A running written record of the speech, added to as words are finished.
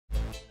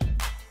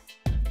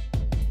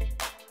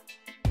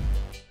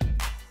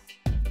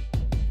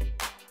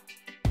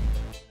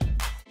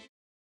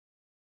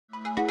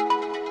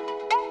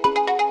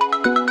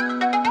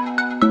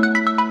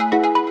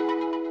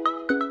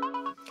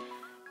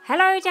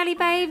Jelly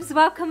Babes,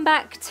 welcome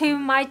back to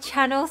my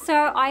channel.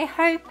 So I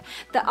hope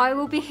that I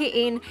will be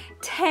hitting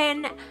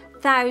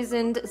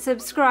 10,000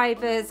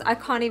 subscribers. I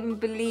can't even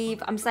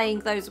believe I'm saying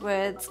those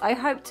words. I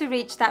hope to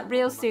reach that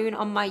real soon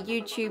on my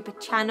YouTube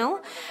channel.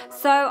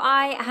 So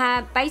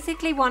I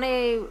basically want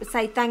to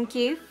say thank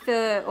you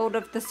for all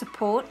of the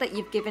support that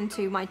you've given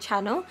to my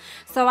channel.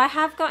 So I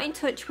have got in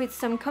touch with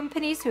some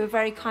companies who are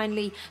very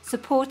kindly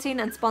supporting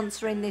and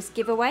sponsoring this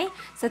giveaway.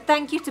 So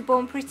thank you to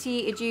Born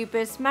Pretty,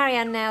 EJIUBAS,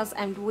 Marianne Nails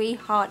and We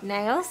Heart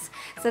Nails.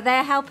 So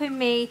they're helping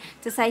me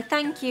to say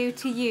thank you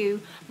to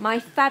you, my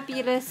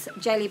fabulous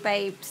Jelly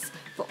Babes,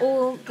 for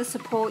all the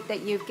support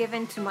that you've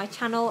given to my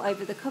channel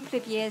over the couple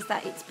of years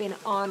that it's been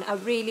on. I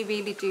really,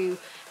 really do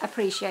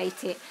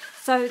appreciate it.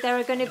 So there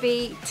are going to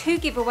be 2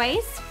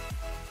 giveaways.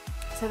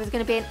 So there's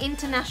going to be an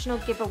international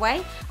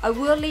giveaway. I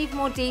will leave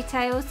more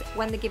details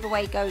when the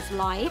giveaway goes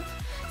live.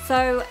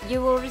 So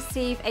you will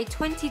receive a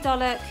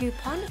 $20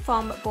 coupon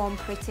from Born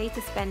Pretty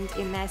to spend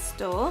in their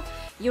store.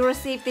 You'll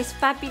receive this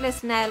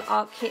fabulous nail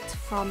art kit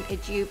from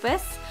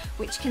EJIUBAS,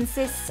 which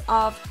consists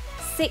of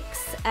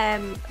 6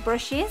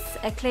 brushes,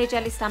 a clear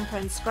jelly stamper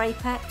and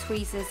scraper,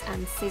 tweezers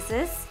and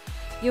scissors.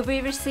 You'll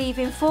be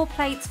receiving 4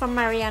 plates from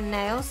Marianne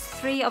Nails,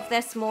 3 of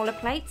their smaller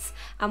plates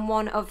and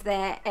 1 of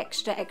their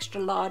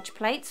extra large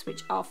plates,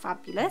 which are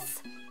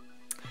fabulous.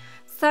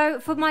 So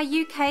for my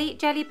UK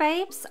Jelly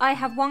Babes, I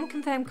have 1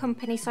 confirmed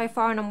company so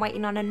far and I'm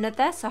waiting on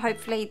another, so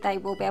hopefully they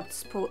will be able to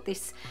support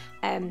this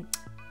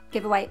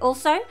giveaway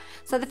also.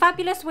 So the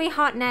fabulous We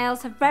Heart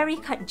Nails are very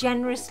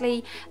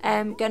generously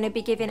going to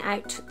be giving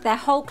out their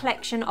whole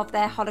collection of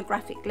their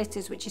holographic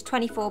glitters, which is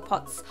 24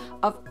 pots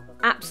of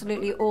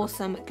absolutely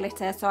awesome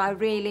glitter. So I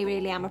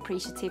really am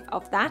appreciative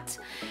of that.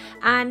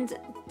 And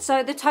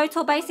so the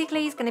total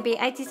basically is going to be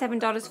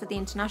 $87 for the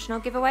international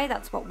giveaway.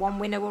 That's what 1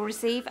 winner will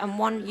receive, and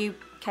 1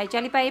 UK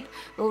Jelly Babe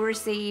will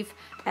receive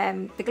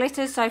the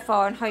glitters so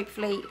far and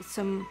hopefully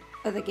some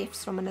other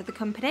gifts from another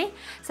company.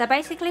 So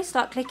basically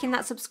start clicking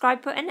that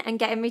subscribe button and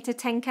getting me to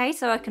 10k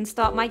so I can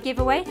start my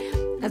giveaway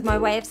as my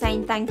way of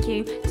saying thank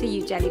you to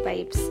you Jelly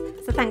Babes.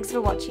 So thanks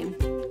for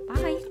watching.